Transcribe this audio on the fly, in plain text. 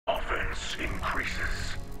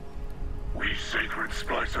We sacred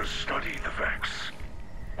splicers study the Vex.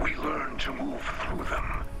 We learn to move through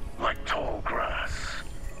them like tall grass.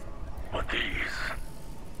 But these,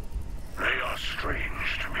 they are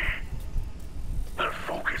strange to me. Their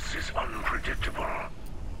focus is unpredictable.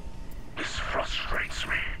 This frustrates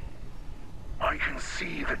me. I can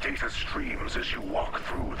see the data streams as you walk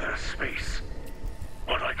through their space,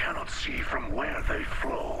 but I cannot see from where they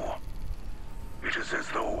flow. It is as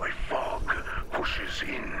though a fog pushes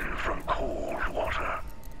in from cold water.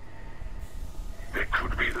 It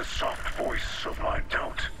could be the soft voice of my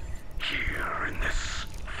doubt here in this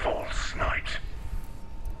false night.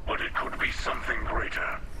 But it could be something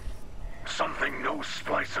greater. Something no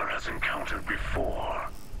Splicer has encountered before.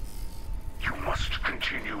 You must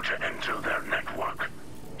continue to enter their network.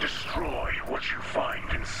 Destroy what you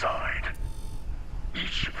find inside.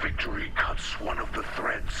 Each victory cuts one of the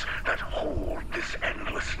threads that hold this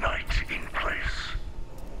endless night in place.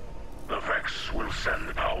 The Vex will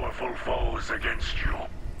send powerful foes against you.